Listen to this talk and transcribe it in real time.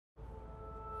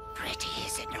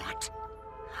it not?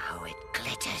 How it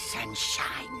glitters and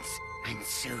shines. And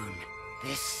soon,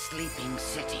 this sleeping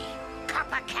city,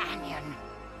 Copper Canyon,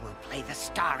 will play the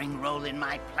starring role in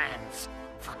my plans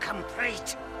for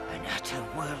complete and utter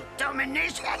world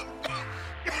domination.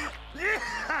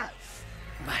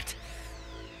 But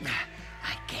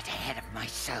I get ahead of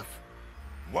myself.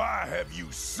 Why have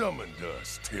you summoned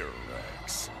us,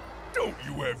 Terrorax? Don't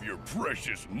you have your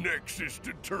precious nexus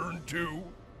to turn to?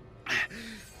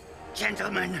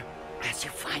 Gentlemen, as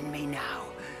you find me now,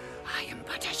 I am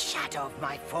but a shadow of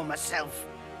my former self.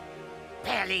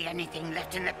 Barely anything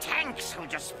left in the tank, so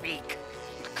to speak.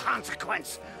 The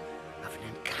consequence of an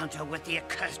encounter with the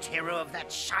accursed hero of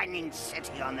that shining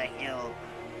city on the hill.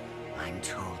 I'm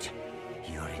told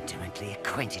you're intimately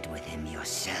acquainted with him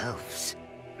yourselves.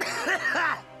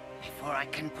 Before I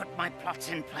can put my plots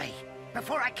in play,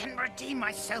 before I can redeem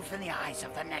myself in the eyes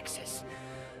of the Nexus,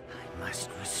 I must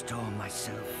restore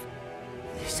myself.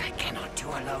 This I cannot do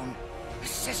alone.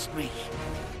 Assist me,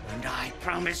 and I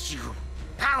promise you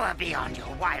power beyond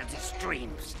your wildest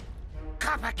dreams.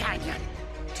 Copper Canyon,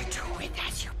 to do with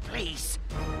as you please,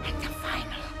 and the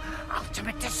final,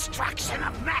 ultimate destruction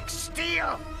of Max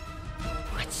Steel.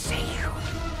 What say you?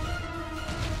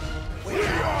 We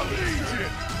are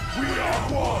Legion! We are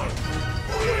one!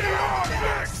 We are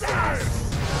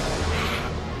Nexus!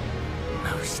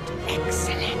 Most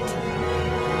excellent.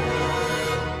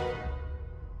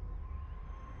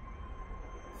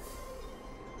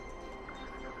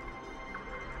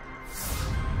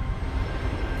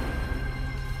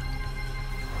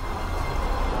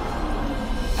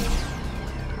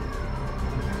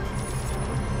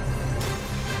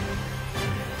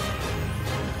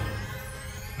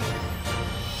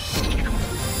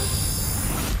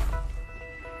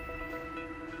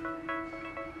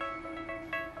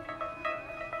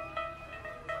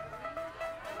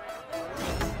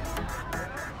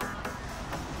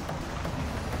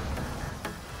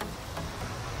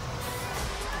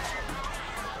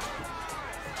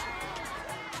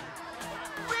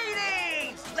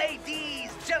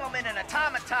 Gentlemen and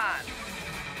automatons,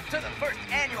 to the first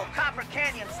annual Copper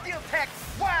Canyon Steel Tech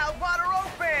Wild Water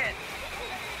Open!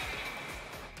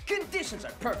 Conditions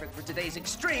are perfect for today's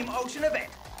extreme ocean event,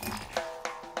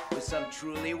 with some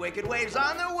truly wicked waves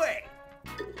on their way.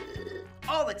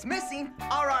 All that's missing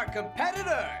are our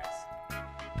competitors.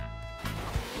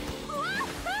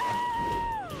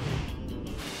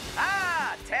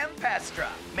 Tempestra,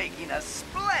 making a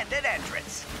splendid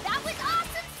entrance. That was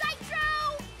awesome,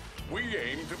 C.Y.T.R.O! We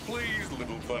aim to please,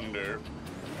 Little Thunder.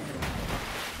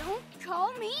 Don't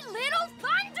call me Little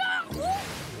Thunder!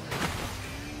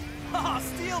 Oh,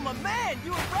 Steel, my man,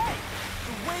 you were right!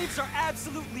 The waves are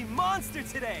absolutely monster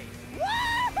today!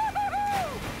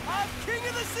 Woo-hoo-hoo-hoo! I'm king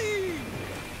of the sea!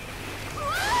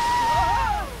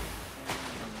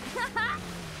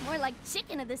 More like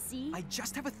chicken of the sea. I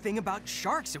just have a thing about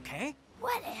sharks, okay?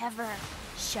 Whatever,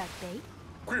 shark bait.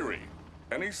 Query,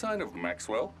 any sign of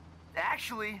Maxwell?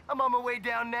 Actually, I'm on my way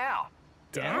down now.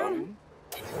 Down?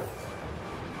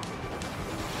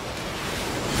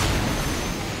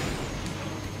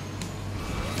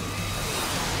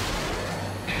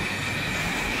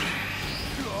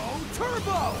 Go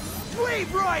Turbo!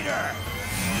 Wave Rider!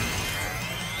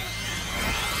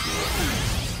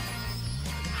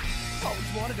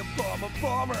 Always wanted to bomb a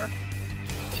bomber.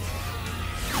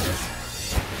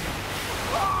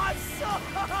 Awesome!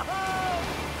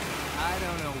 I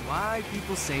don't know why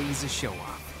people say he's a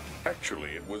show-off.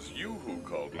 Actually, it was you who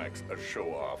called Max a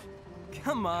show-off.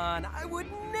 Come on, I would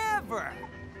never!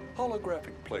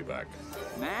 Holographic playback.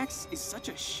 Max is such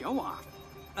a show-off.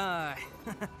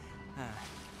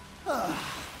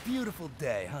 Beautiful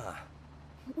day, huh?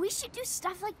 We should do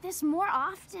stuff like this more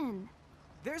often.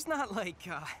 There's not, like,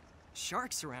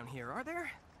 sharks around here, are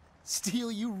there?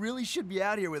 Steel, you really should be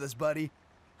out here with us, buddy.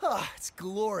 Ah, it's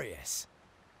glorious.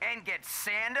 And get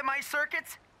sand in my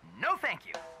circuits? No thank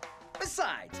you.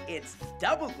 Besides, it's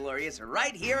double glorious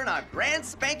right here in our brand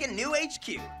spanking new HQ.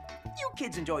 You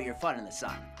kids enjoy your fun in the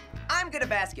sun. I'm gonna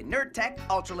bask in nerd tech,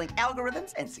 ultralink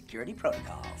algorithms, and security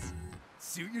protocols.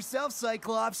 Suit yourself,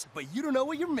 Cyclops, but you don't know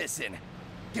what you're missing.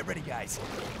 Get ready, guys.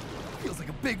 Feels like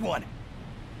a big one.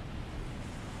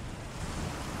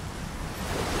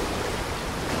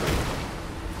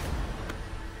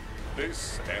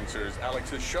 This answers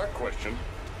Alex's shark question.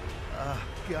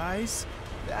 Guys,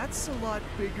 that's a lot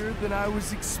bigger than I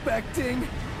was expecting.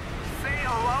 Say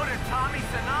hello to Tommy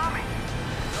Tsunami.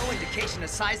 No indication of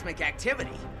seismic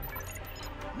activity.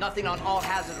 Nothing on all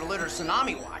hazard alert or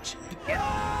tsunami watch. Yeah,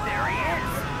 there he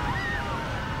is.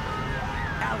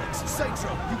 Alex,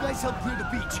 C.Y.T.R.O, you guys help clear the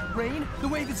beach. Rayne, the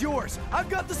wave is yours. I've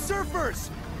got the surfers.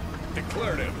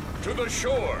 Declare him to the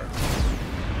shore.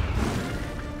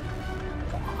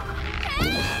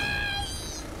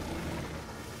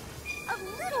 A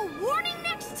little warning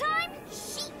next time?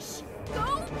 Sheesh!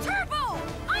 Go Turbo!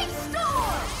 Ice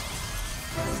Storm!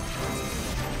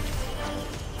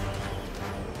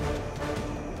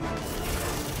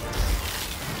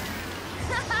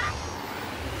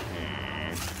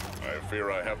 I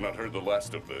fear I have not heard the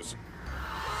last of this.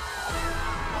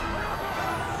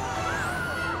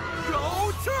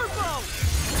 Go Turbo!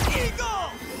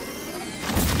 Eagle!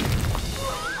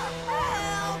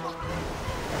 Help!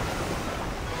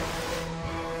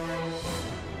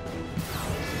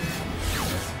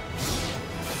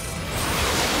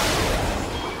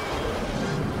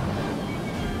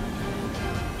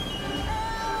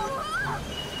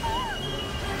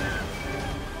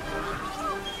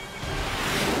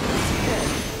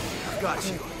 Got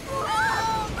you.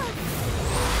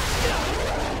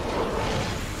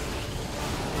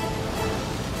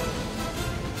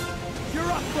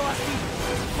 You're up, Frosty!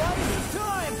 Got some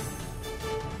time!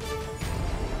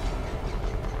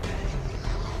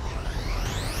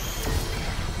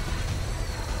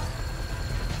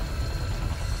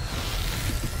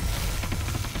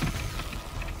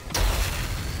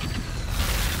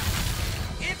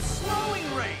 It's snowing,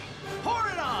 Rayne! Pour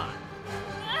it on!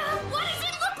 What does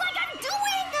it look like I'm doing?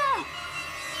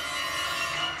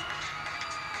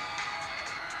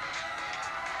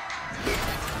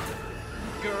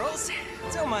 Girls,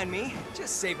 don't mind me.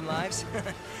 Just saving lives.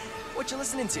 What you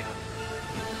listening to?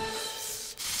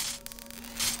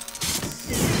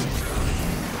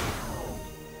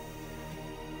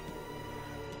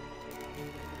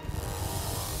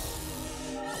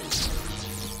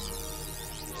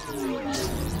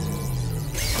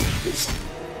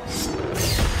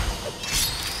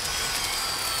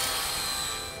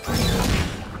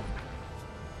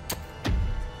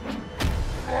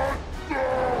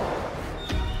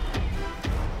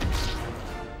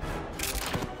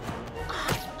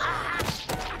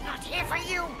 I'm not here for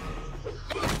you.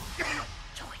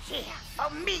 You're here for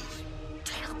me.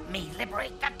 To help me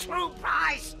liberate the true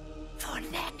prize for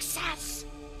Nexus.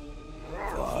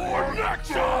 For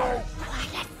Nexus!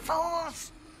 Quiet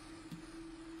fools.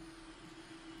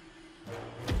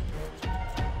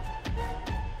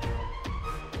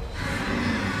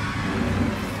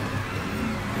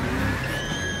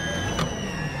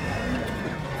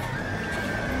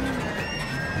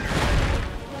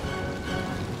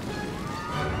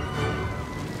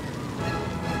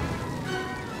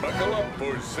 Buckle up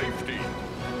for safety.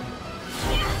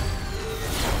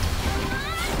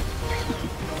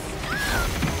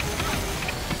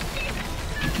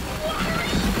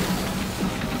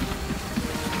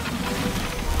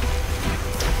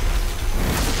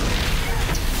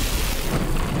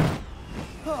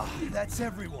 Oh, that's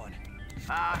everyone.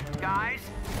 Guys?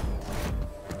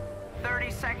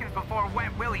 30 seconds before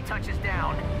Wet Willie touches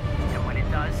down. And when it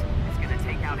does, it's gonna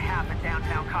take out half of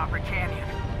downtown Copper Canyon.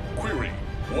 Query,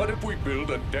 what if we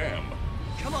build a dam?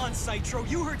 Come on, C.Y.T.R.O,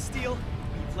 you heard Steel.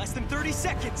 We've less than 30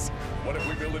 seconds. What if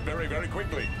we build it very, very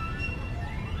quickly?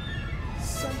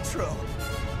 C.Y.T.R.O,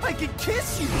 I can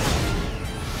kiss you!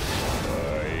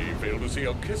 I fail to see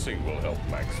how kissing will help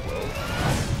Maxwell.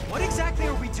 What exactly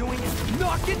are we doing?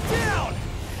 Knock it down!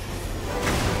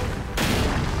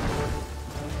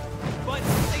 But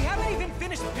they haven't even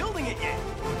finished building it yet.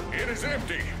 It is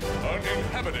empty,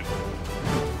 uninhabited.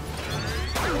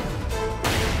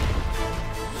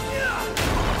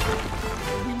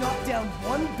 We knocked down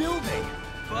one building.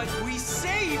 But we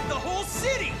saved the whole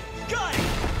city! Got it!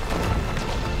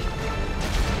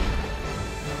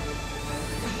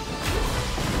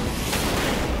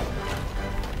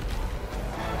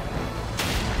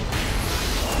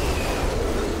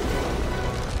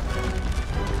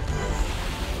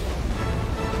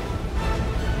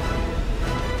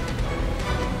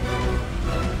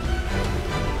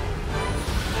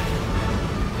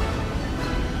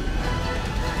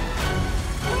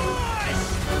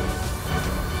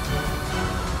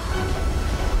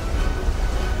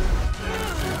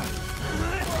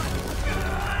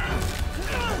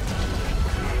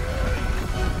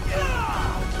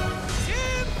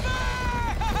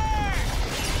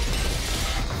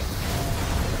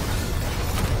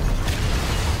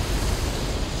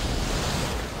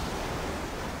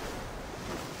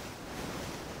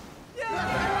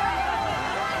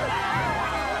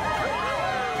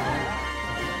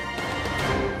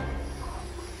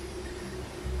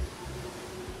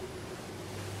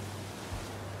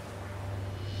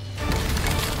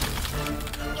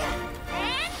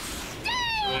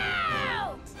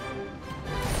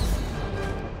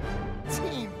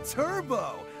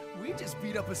 Turbo! We just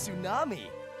beat up a tsunami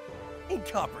in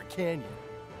Copper Canyon.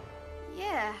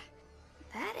 Yeah,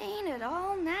 that ain't at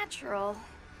all natural.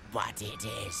 But it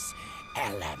is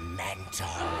elemental.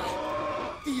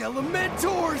 The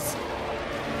Elementors!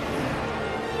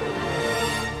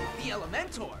 The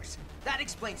Elementors? That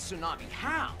explains Tsunami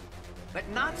how, but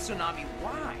not Tsunami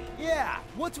why. Yeah,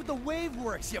 what's with the wave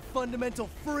works, you fundamental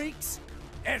freaks?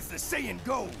 As the saying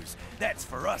goes, that's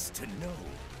for us to know.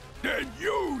 Then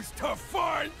use to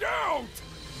find out!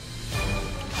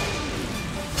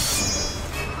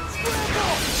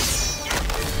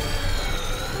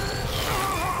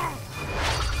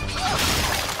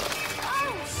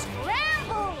 Oh,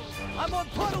 scramble! I'm on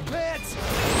puddle pants!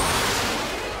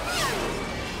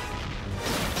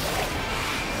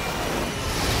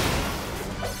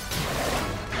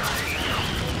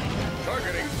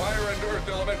 Targeting fire and earth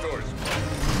elementors.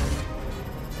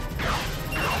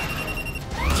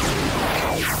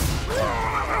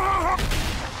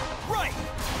 Right!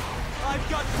 I've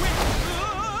got wind!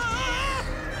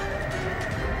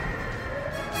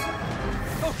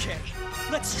 Okay,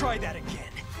 let's try that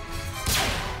again.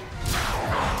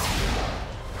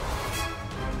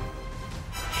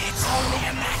 It's only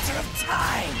a matter of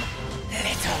time,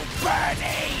 little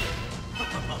birdie!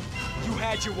 You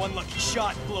had your one lucky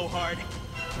shot, Blowhard.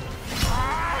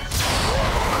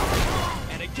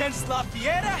 And against La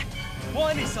Fiera,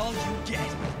 one is all you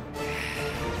get.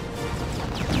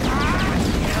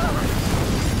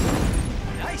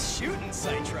 Nice shooting,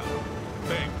 C.Y.T.R.O.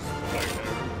 Thanks,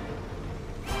 Spider.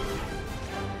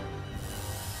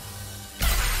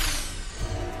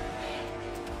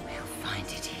 We'll find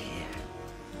it here,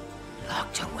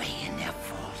 locked away in their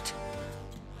vault.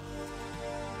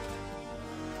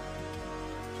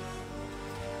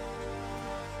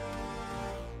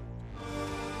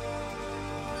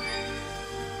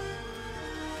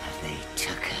 They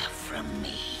took her from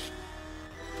me.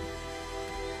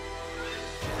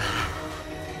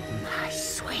 My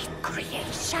sweet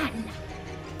creation.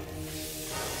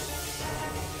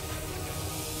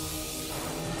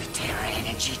 The Terra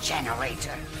Energy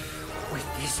Generator. With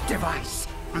this device,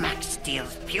 Max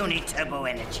Steel's puny turbo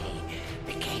energy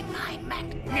became my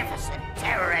magnificent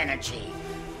Terra Energy.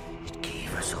 It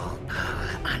gave us all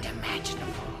power unimaginable.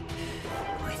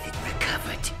 With it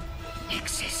recovered,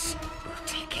 Nexus will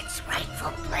take its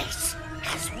rightful place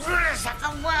as rulers of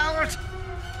the world.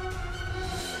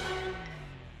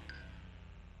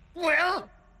 Well,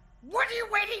 what are you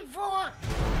waiting for?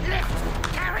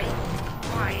 Lift, carry.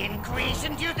 Why in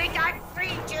creation do you think I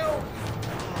freed you?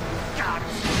 God.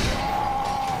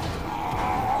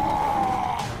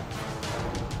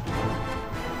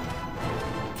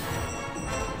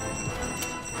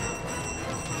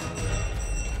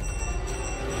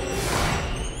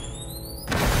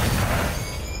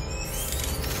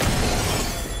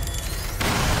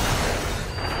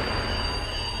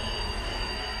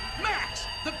 Max,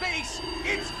 the base,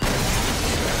 it's...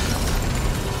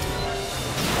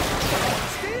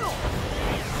 Steel!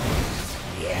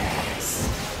 Yes.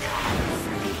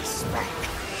 Freeze back.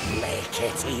 Make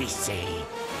it easy.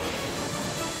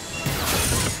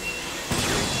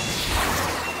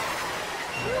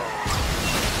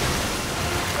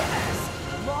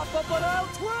 Mop up on aisle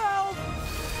 12!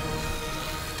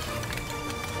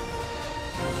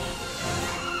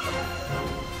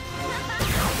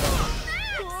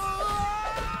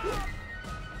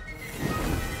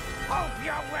 Hope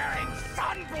you're wearing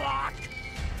sunblock.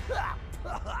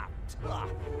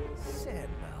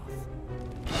 Sandmouth.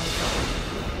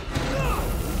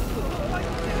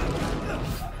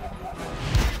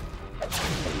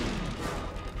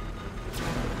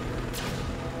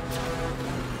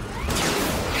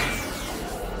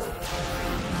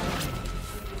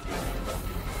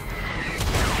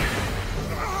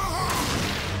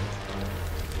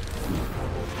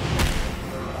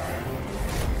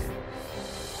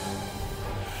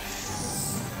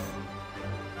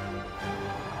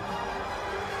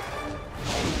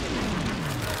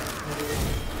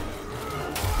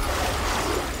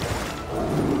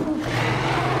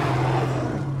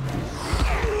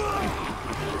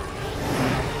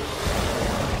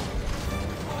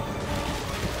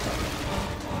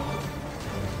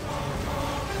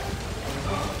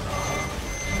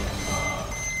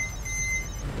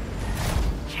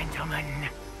 Gentlemen,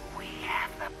 we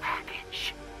have the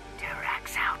package.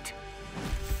 Terrorax out.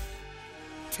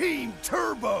 Team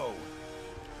Turbo!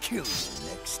 Kill you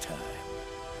next time.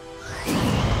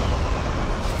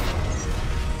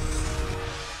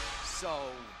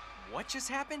 So, what just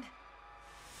happened?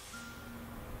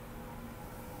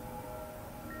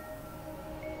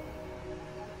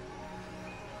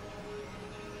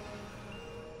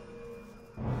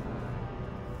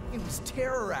 It was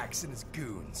Terrorax and his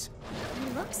goons. He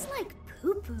looks like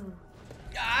poo-poo.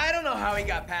 I don't know how he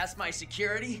got past my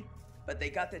security, but they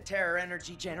got the terror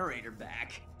energy generator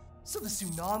back. So the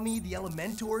tsunami, the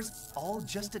Elementors, all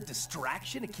just a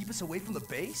distraction to keep us away from the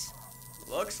base?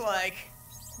 Looks like.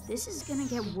 This is gonna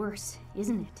get worse,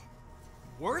 isn't it?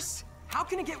 Worse? How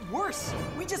can it get worse?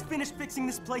 We just finished fixing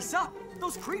this place up.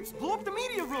 Those creeps blew up the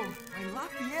media room. My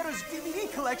Lafayette's DVD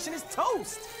collection is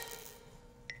toast.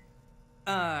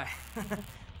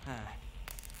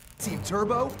 Team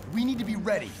Turbo, we need to be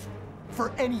ready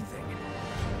for anything.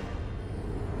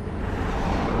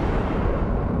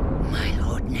 My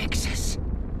Lord Nexus,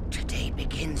 today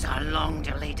begins our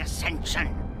long-delayed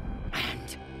ascension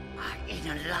and our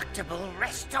ineluctable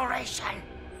restoration.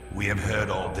 We have heard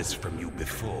all this from you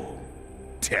before,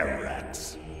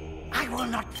 Terrorax. I will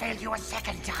not fail you a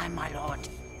second time, my lord.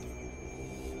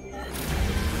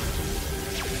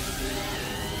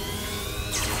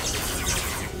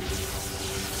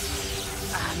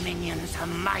 Our minions are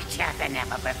mightier than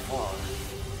ever before.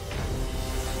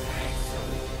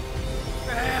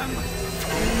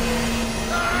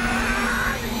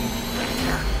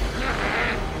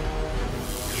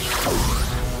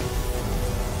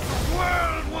 The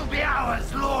world will be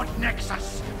ours, Lord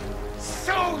Nexus.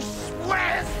 So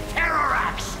swears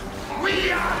Terrorax.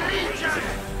 We are Legion.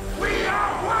 We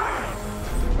are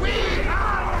one. We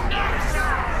are Nexus.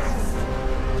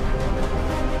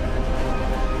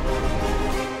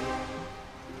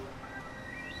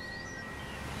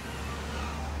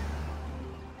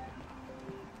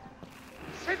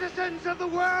 Citizens of the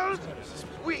world,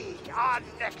 we are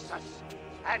Nexus,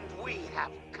 and we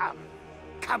have come.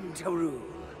 Come to rule.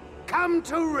 Come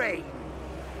to reign.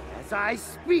 As I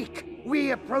speak,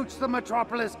 we approach the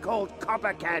metropolis called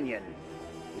Copper Canyon.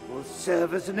 It will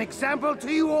serve as an example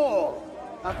to you all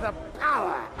of the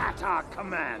power at our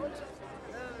command.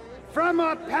 From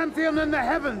our pantheon in the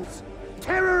heavens,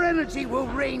 terror energy will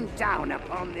rain down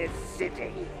upon this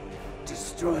city,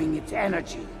 destroying its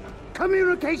energy,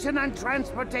 communication and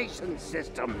transportation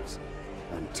systems,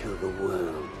 until the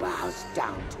world bows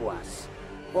down to us,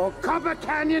 or Copper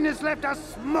Canyon is left a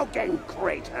smoking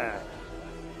crater.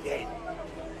 Then,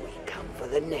 we come for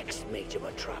the next major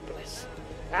metropolis.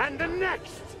 And the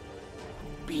next!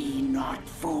 Be not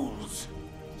fools.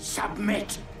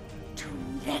 Submit to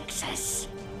Nexus.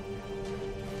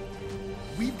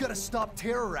 We've got to stop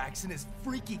Terrorax and his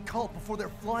freaky cult before their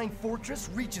flying fortress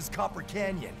reaches Copper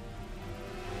Canyon.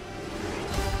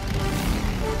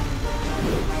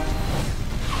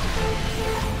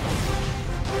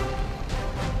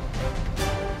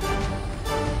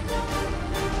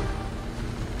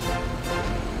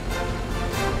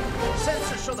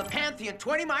 Sensors show the Pantheon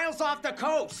 20 miles off the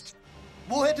coast.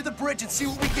 We'll head to the bridge and see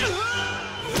what we can...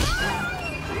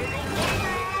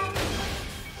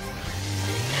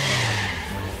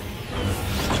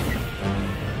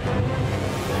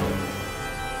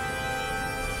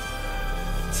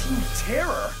 Team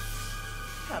Terror?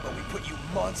 How about we put you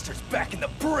monsters back in the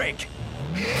brink?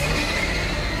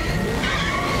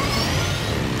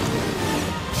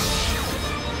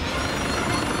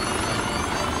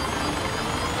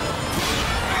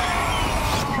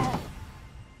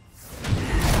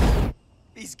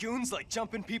 These goons like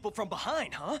jumping people from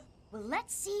behind, huh? Well,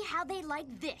 let's see how they like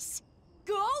this.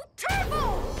 Go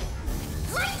Turbo!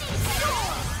 Lightning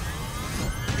Storm!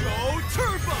 Go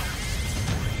Turbo!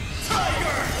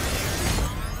 Tiger!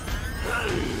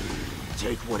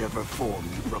 Take whatever form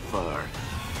you prefer.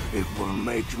 It will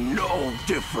make no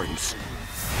difference.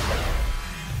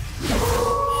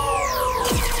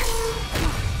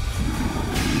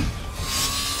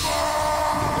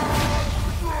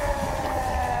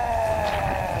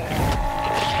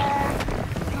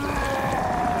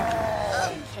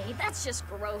 Okay, that's just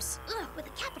gross. Ugh, with a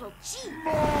capital G.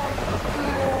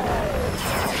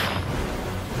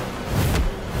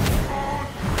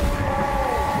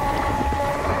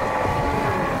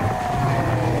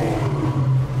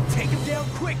 Take him down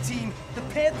quick, team! The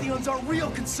Pantheon's our real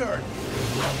concern!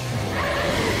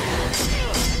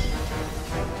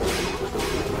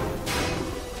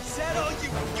 Is that all you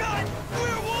got,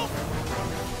 werewolf?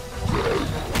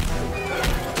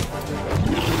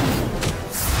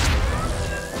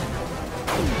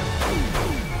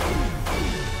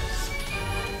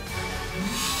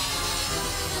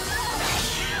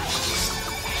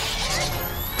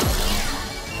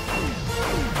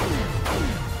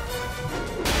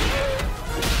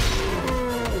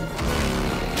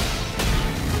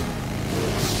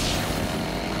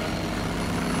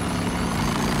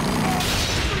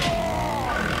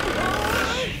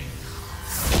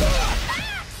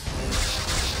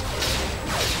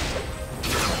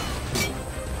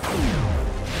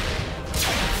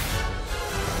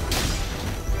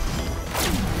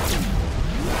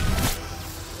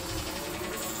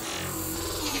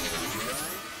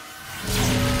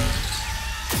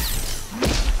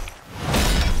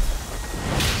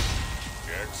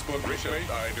 Facebook page.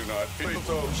 I do not feel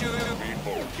so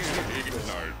people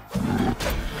ignite.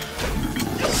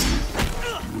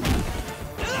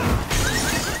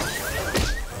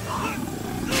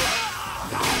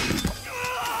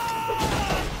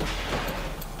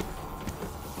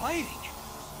 Fighting?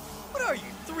 What are you,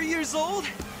 3 years old?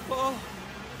 Oh,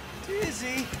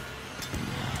 dizzy.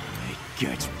 It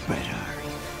gets better.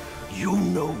 You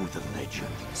know the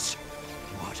legends.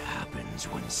 What happens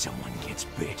when someone gets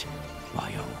bit by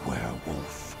a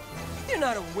werewolf? You're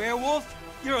not a werewolf.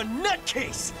 You're a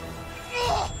nutcase.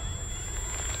 Whoa.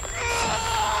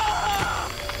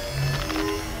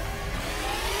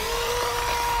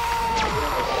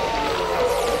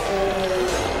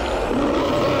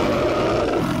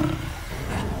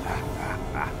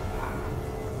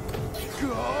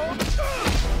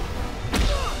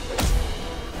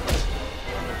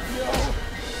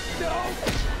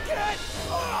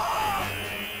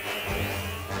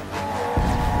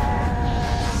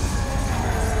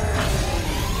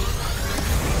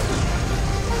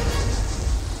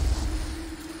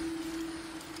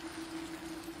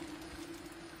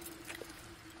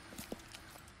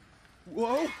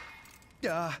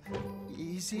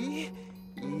 Easy.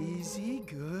 Easy.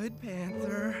 Good,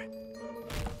 Panther.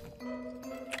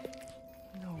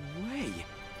 No way.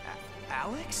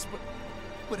 Alex?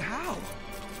 But how?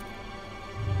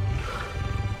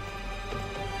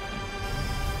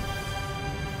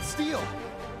 Steel.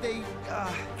 They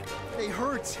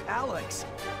hurt Alex.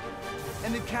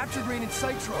 And they've captured Rayne and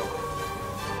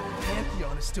C.Y.T.R.O.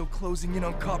 Pantheon is still closing in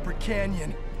on Copper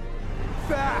Canyon.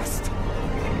 Fast!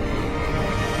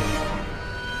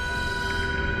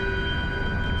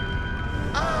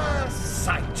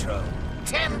 C.Y.T.R.O,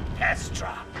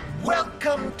 Tempestra,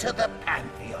 welcome to the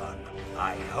Pantheon.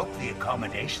 I hope the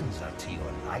accommodations are to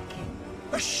your liking.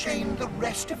 A shame the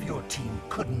rest of your team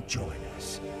couldn't join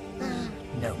us.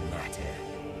 No matter.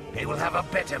 They will have a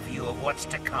better view of what's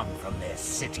to come from their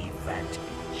city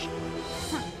vantage.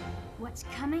 What's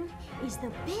coming is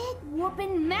the big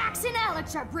whooping Max and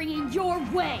Alex are bringing your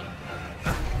way.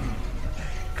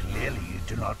 Clearly you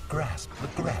do not grasp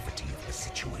the gravity of the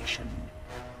situation.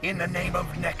 In the name of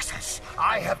Nexus,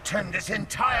 I have turned this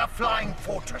entire flying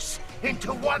fortress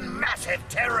into one massive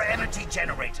terror energy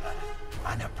generator.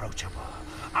 Unapproachable,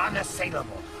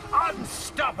 unassailable,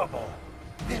 unstoppable.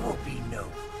 There will be no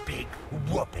big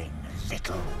whooping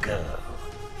little girl.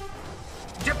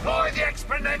 Deploy the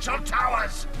exponential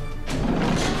towers!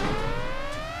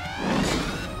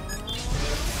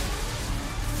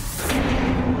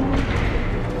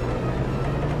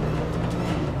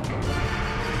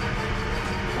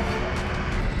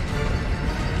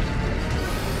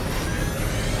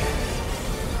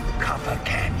 Copper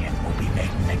Canyon will be made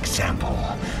an example,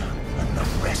 and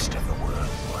the rest of the world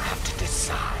will have to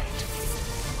decide.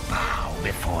 Bow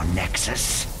before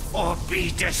Nexus, or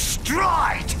be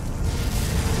destroyed!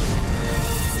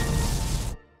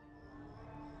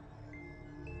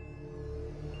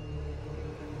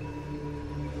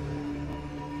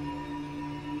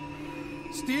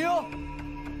 Steel?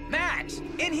 Max,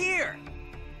 in here!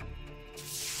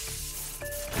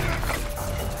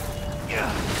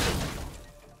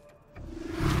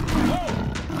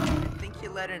 I think you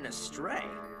led in a stray.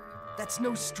 That's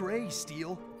no stray,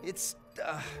 Steel. It's,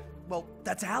 well,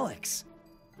 that's Alex.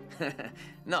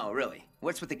 No, really.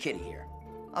 What's with the kitty here?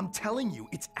 I'm telling you,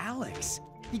 it's Alex.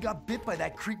 He got bit by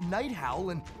that creep Night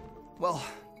Howl and, well,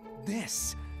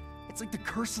 this. It's like the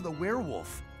curse of the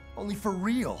werewolf, only for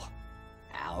real.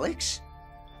 Alex?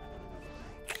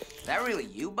 That really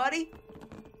you, buddy?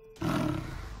 There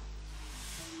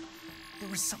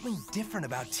was something different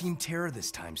about Team Terror this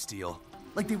time, Steel.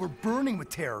 Like they were burning with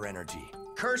terror energy.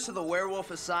 Curse of the werewolf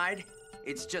aside,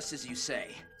 it's just as you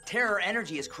say. Terror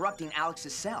energy is corrupting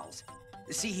Alex's cells.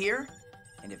 See here?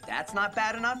 And if that's not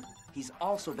bad enough, he's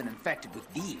also been infected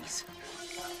with these.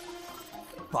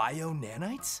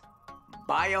 Bio-nanites?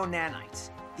 Bio-nanites.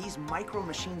 These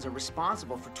micro-machines are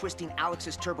responsible for twisting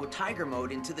Alex's Turbo Tiger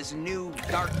mode into this new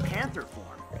Dark Panther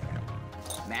form.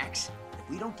 Max, if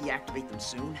we don't deactivate them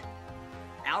soon,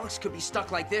 Alex could be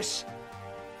stuck like this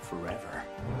forever.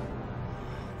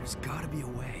 There's gotta be a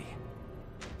way.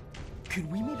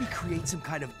 Could we maybe create some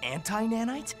kind of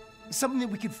anti-nanite? Something that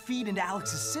we could feed into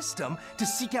Alex's system to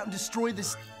seek out and destroy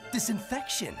this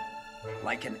infection?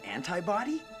 Like an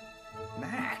antibody?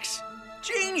 Max,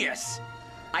 genius!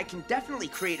 I can definitely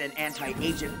create an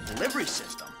anti-agent delivery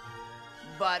system,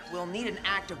 but we'll need an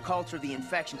active culture of the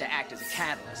infection to act as a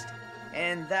catalyst.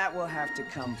 And that will have to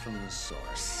come from the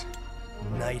source.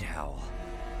 Night Howl.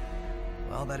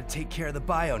 Well, that'd take care of the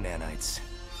bio-nanites.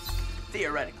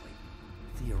 Theoretically.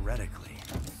 Theoretically.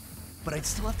 but I'd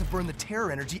still have to burn the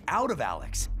terror energy out of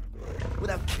Alex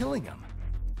without killing him.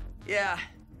 Yeah,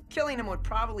 killing him would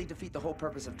probably defeat the whole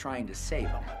purpose of trying to save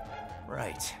him.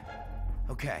 Right.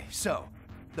 Okay, so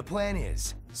the plan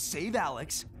is save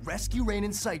Alex, rescue Rayne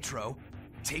and C.Y.T.R.O,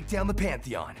 take down the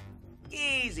Pantheon.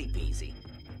 Easy peasy.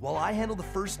 While I handle the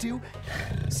first two,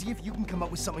 see if you can come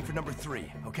up with something for number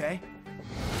 3, okay?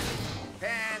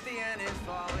 Pantheon is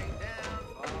falling down,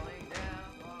 falling down,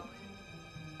 falling.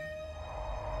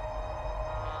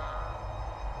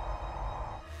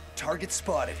 Target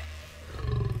spotted.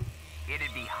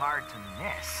 It'd be hard to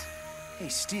miss. Hey,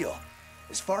 Steel.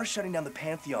 As far as shutting down the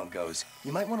Pantheon goes,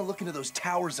 you might want to look into those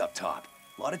towers up top.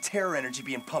 A lot of terror energy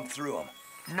being pumped through them.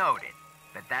 Noted.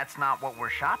 But that's not what we're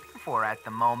shopping for at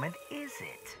the moment, is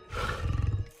it?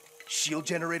 Shield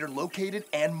generator located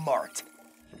and marked.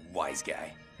 Wise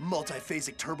guy.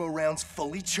 Multiphasic turbo rounds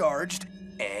fully charged,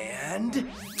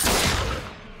 and...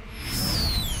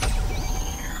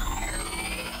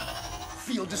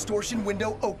 Field distortion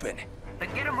window open.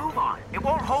 Then get a move on. It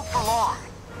won't hold for long.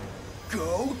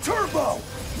 Go turbo!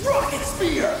 Rocket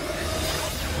sphere!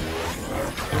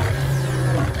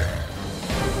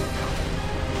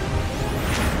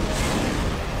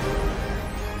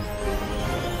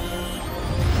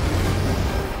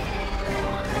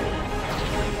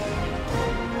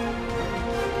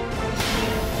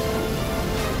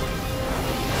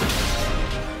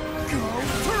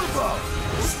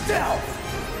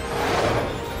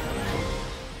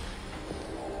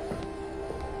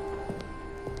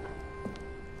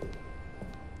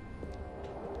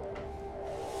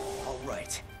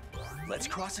 Let's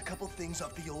cross a couple things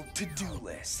off the old to-do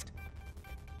list.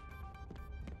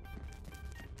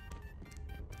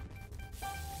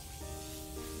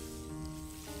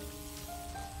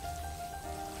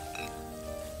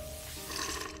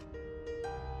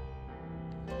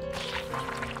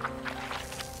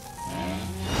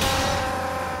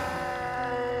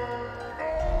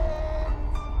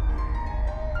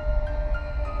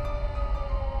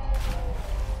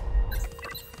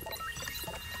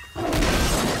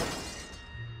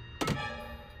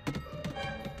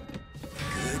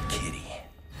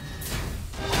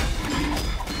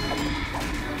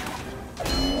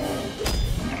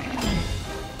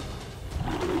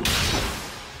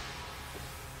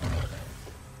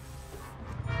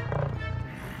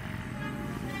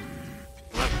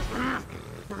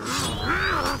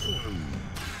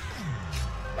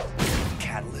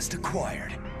 Catalyst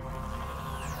acquired.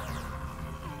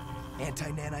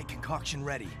 Anti-nanite concoction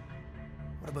ready.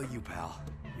 What about you, pal?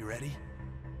 You ready?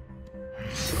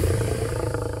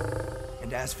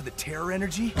 And as for the terror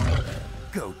energy,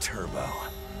 go turbo.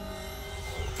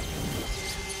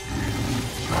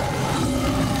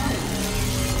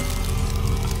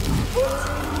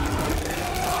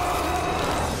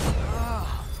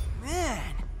 Oh,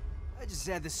 man. I just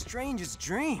had the strangest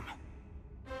dream.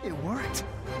 It worked.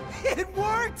 It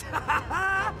worked!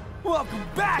 Welcome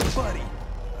back, buddy!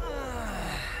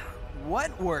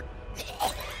 What worked?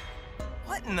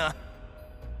 What in the...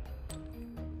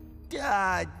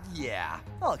 yeah.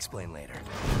 I'll explain later.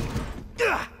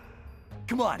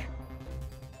 Come on.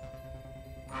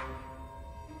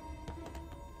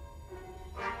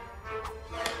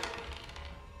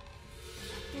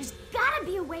 There's gotta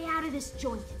be a way out of this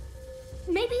joint.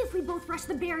 Maybe if we both rush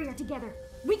the barrier together,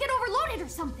 we could overload it or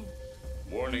something.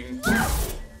 Warning.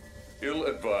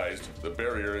 Ill-advised. The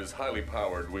barrier is highly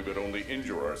powered. We would only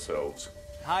injure ourselves.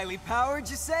 Highly powered,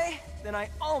 you say? Then I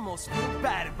almost feel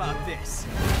bad about this.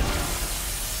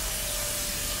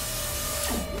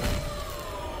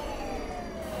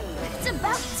 It's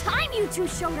about time you two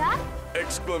showed up.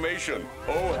 Exclamation.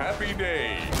 Oh, happy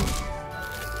day.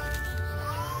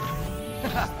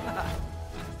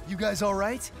 You guys all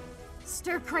right?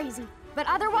 Stir crazy, but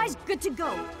otherwise good to go.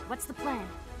 What's the plan?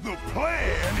 The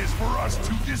plan is for us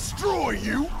to destroy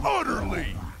you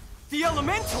utterly. The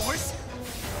Elementors?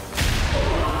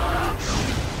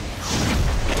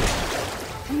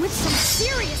 And with some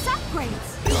serious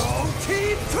upgrades. Go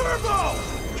Team Turbo!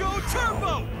 Go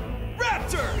Turbo!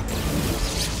 Raptor!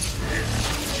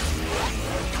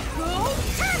 Go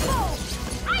Turbo!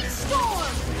 Ice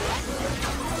Storm!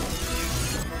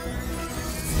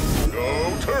 Go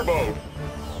Turbo!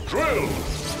 Drill!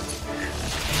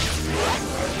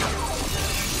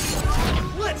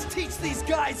 Let's teach these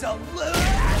guys a little...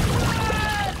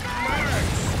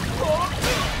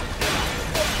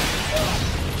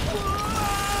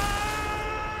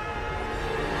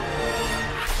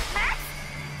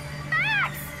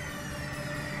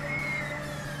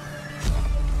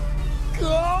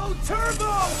 Go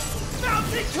Turbo!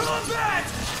 Mounting combat!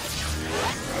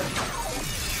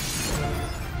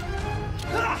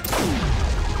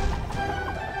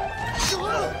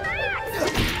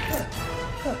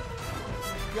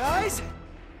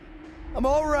 I'm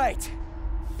all right.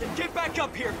 Then get back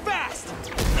up here, fast!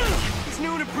 These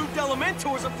new and improved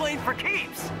Elementors are playing for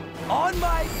keeps! On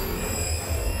my...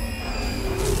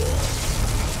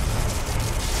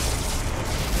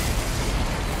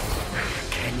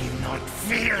 Can you not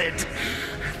feel it?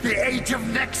 The age of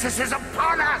Nexus is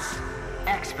upon us!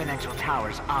 Exponential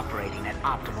towers operating at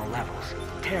optimal levels.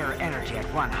 Terror energy at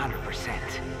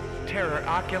 100%. Terror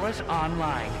Oculus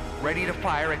online. Ready to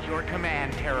fire at your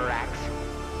command, Terrorax.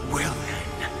 Well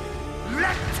then,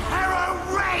 let terror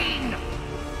reign!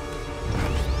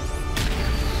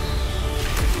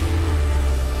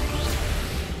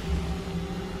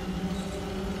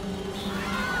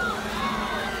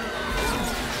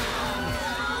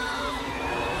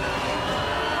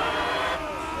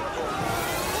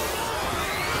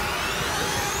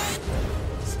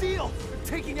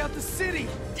 Taking out the city!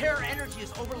 Terror energy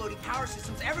is overloading power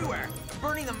systems everywhere,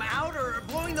 burning them out or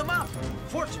blowing them up.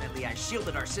 Fortunately, I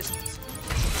shielded our systems.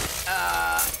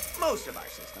 Most of our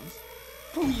systems.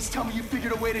 Please tell me you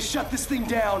figured a way to shut this thing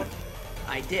down!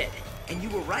 I did. And you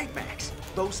were right, Max.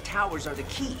 Those towers are the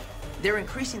key. They're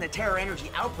increasing the terror energy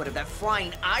output of that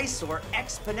flying eyesore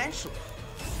exponentially.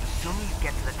 The sooner you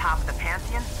get to the top of the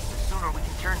Pantheon, the sooner we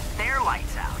can turn their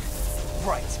lights out.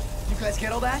 Right. You guys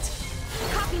get all that?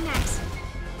 Copy, Max.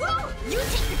 Woo! You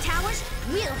take the towers,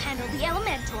 we'll handle the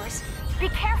Elementors. Be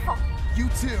careful. You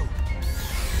too.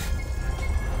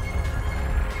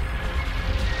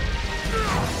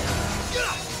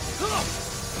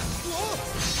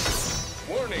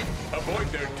 Warning! Avoid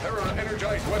their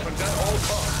terror-energized weapons at all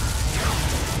costs.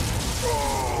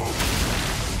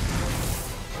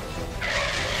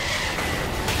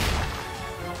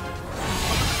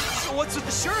 So what's with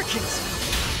the shurikens?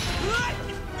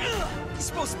 He's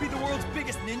supposed to be the world's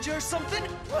biggest ninja or something?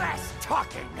 Less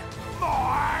talking,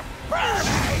 more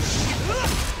burning!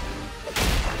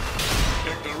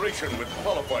 Declaration with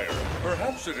qualifier.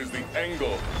 Perhaps it is the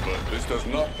angle, but this does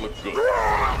not look good.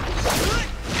 How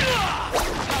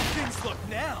things look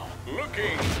now?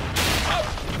 Looking up!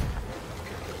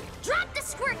 Drop the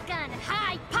squirt gun,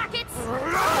 high pockets!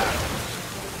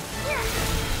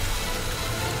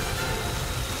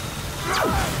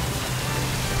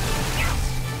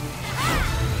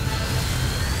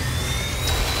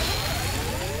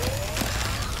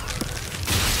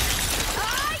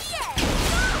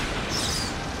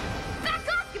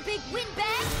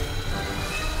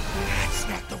 That's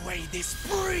not the way this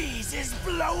breeze is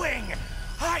blowing!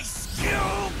 Ice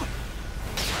Cube!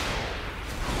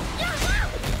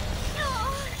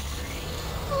 Oh,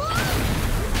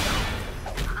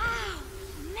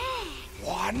 man!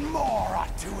 One more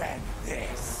ought to end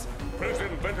this!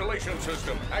 Present ventilation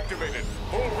system activated.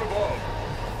 Full revolve.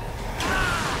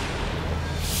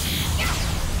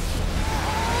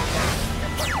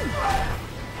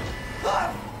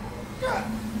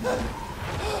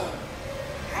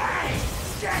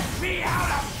 Get me out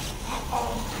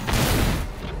of...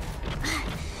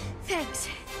 Thanks.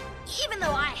 Even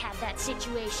though I had that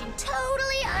situation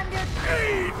totally under...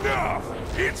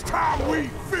 Enough! It's time we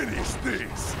finish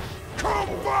this!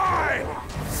 Combine!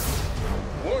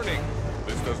 Warning!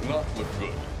 This does not look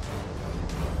good.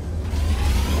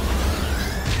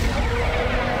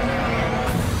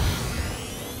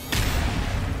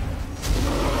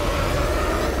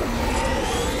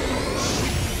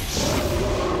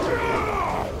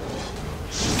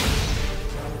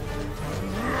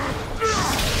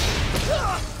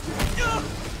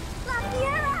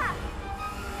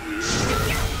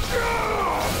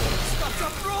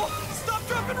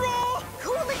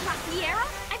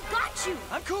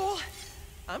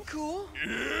 I'm cool.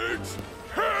 It's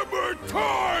hammer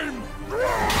time!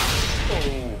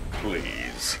 Oh,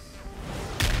 please.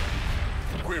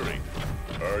 Query.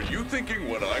 Are you thinking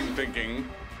what I'm thinking?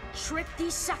 Trip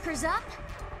these suckers up?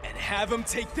 And have them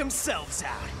take themselves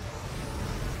out.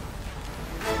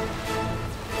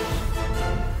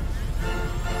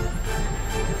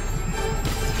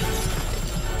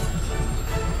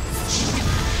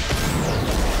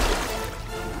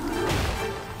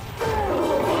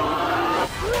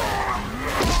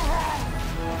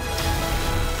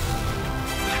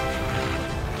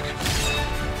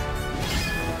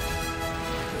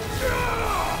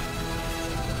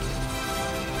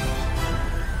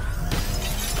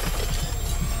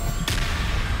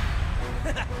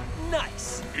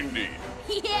 Nice! Indeed.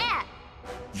 Yeah!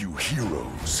 You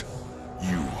heroes,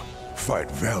 you fight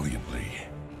valiantly,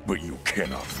 but you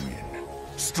cannot win.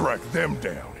 Strike them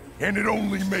down, and it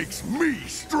only makes me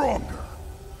stronger.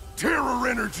 Terror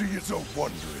energy is a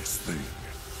wondrous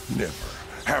thing. Never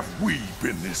have we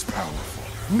been this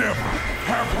powerful. Never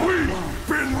have we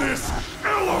been this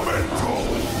elemental!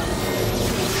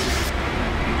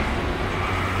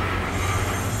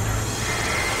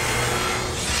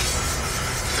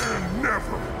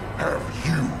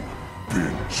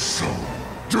 been so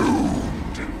doomed.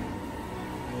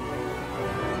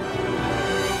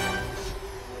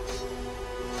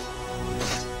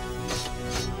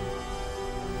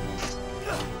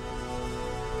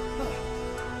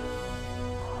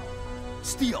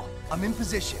 Steel, I'm in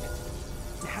position.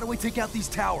 How do I take out these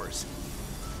towers?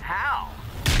 How?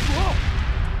 Whoa!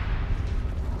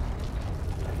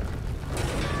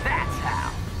 That's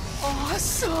how.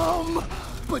 Awesome!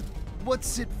 But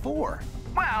what's it for?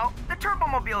 Well, the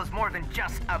Turbomobile is more than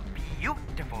just a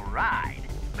beautiful ride.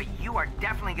 But you are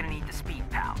definitely gonna need the speed,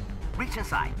 pal. Reach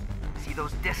inside. See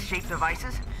those disc-shaped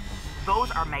devices?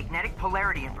 Those are magnetic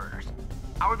polarity inverters.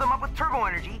 Power them up with turbo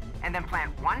energy, and then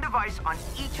plant one device on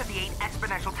each of the 8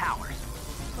 exponential towers.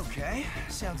 Okay,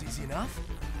 sounds easy enough.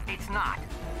 It's not.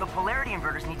 The polarity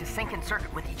inverters need to sync in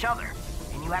circuit with each other,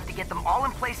 and you have to get them all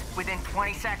in place within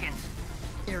 20 seconds.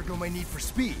 Ergo my need for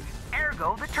speed.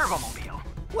 Ergo the Turbomobile.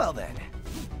 Well then,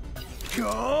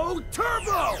 go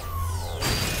turbo!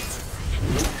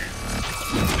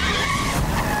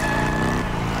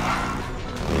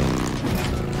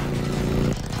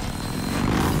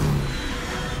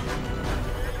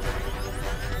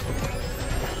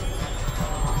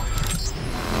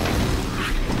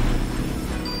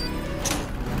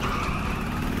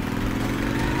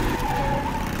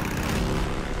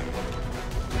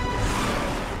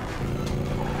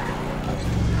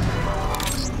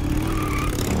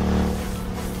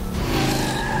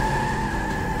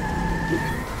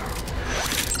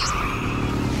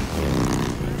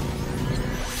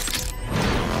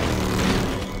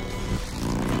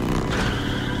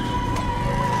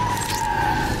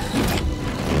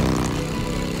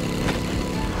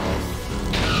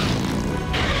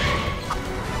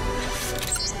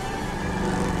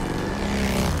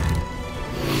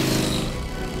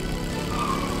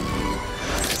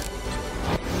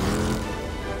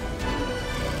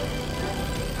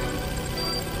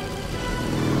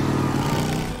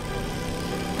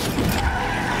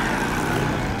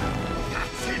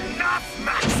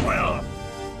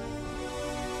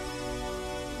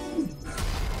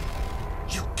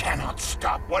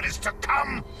 Stop what is to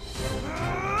come!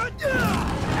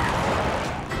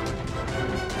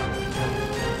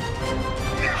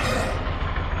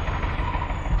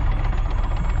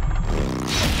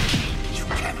 You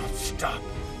cannot stop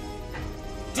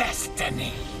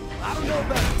destiny! I don't know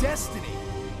about destiny,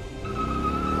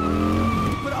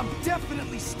 but I'm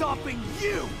definitely stopping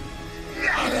you!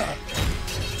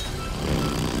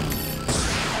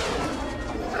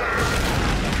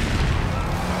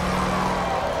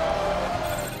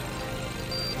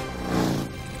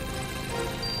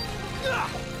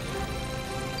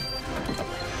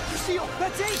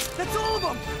 That's 8! That's all of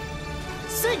them!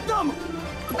 Sync them!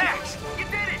 Max, you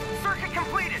did it! Circuit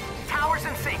completed! Towers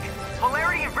in sync!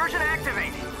 Polarity inversion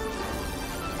activated!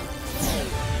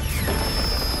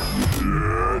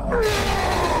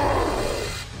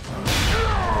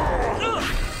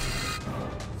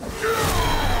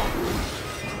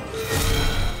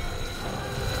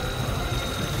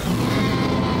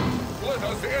 Let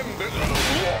us end it!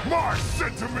 My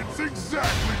sentiments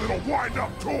exactly, little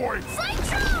wind-up toy!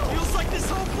 C.Y.T.R.O! Feels like this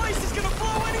whole place is gonna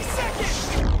blow any second!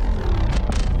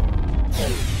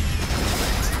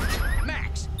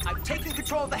 Max, I've taken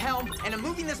control of the helm, and I'm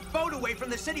moving this boat away from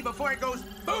the city before it goes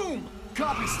boom!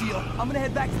 Copy, Steel. I'm gonna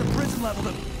head back to the prison level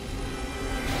to...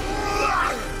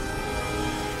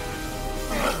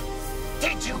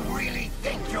 Did you really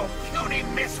think your puny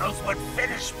missiles would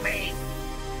finish me?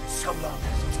 So long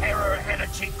as terror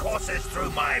energy courses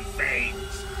through my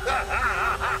veins. I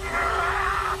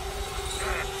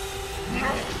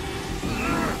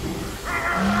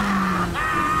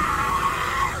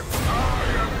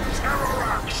am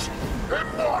Terrorax,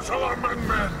 immortal among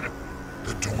men.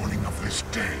 The dawning of this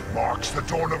day marks the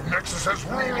dawn of Nexus's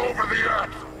rule over the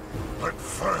Earth. But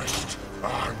first,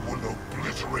 I will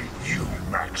obliterate you,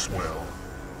 Maxwell.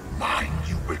 My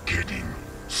new beginning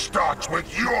starts with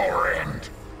your end.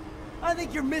 I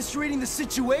think you're misreading the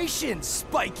situation,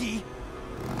 Spiky!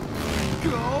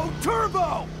 Go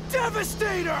Turbo!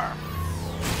 Devastator!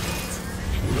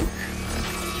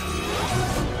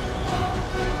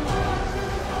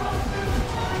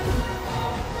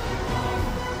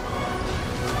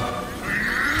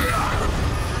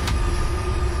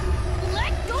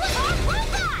 Let go of our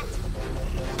robot!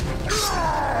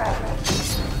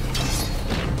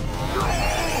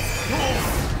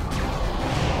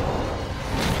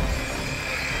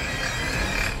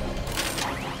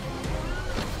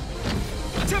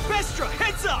 Tempestra,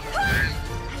 heads up! I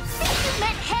think you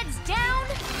meant heads down?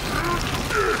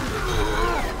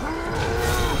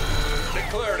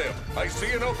 Declared him. I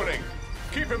see an opening.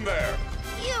 Keep him there.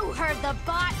 You heard the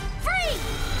bot. Freeze!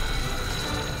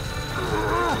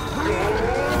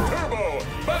 Turbo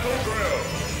Battle Drill!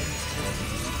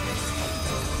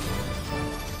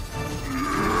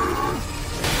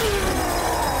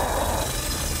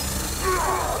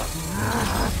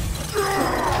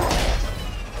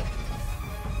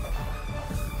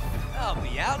 I'll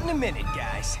be out in a minute,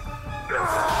 guys.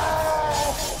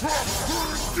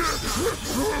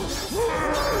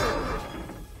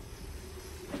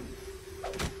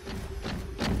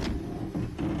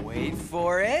 Wait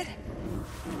for it.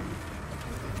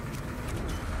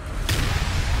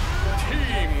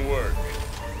 Teamwork.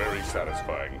 Very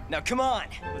satisfying. Now come on,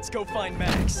 let's go find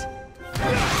Max.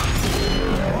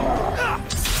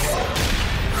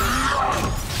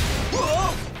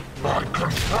 I can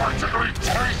practically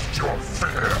taste your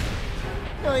fear.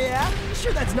 Oh yeah? You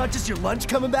sure that's not just your lunch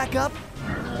coming back up?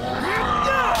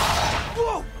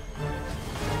 Whoa!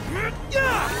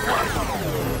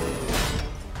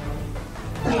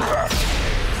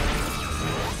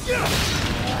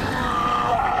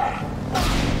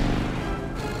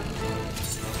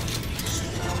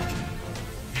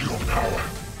 Your power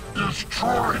is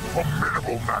truly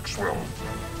formidable, Maxwell.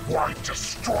 Why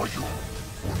destroy you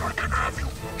when I can have you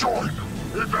join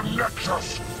in the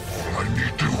Nexus? All I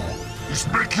need to do is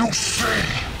make you say.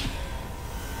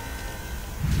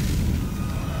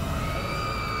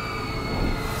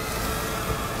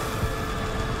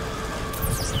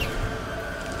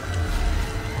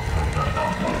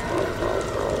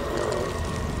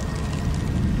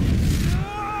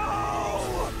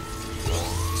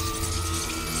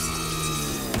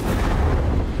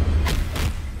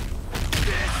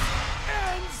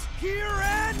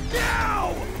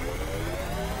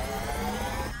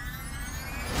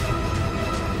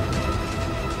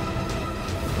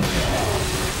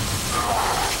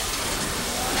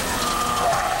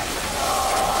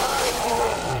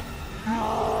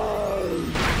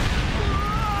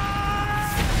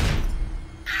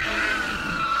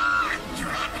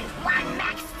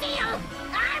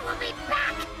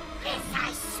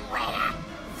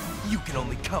 You can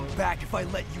only come back if I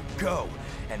let you go,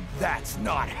 and that's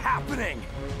not happening!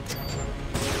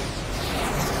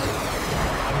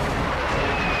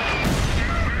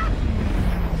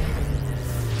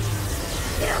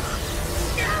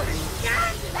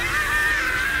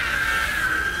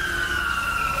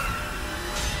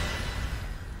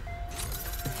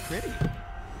 Pretty.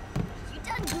 You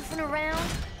done goofing around?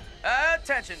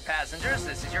 Attention, passengers.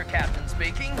 This is your captain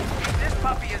speaking. This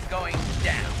puppy is going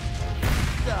down.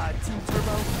 Team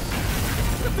Turbo.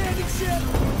 Abandon ship!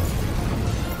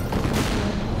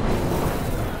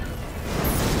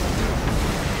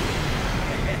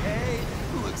 Hey,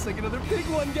 looks like another big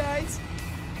one, guys.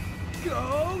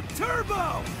 Go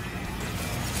Turbo!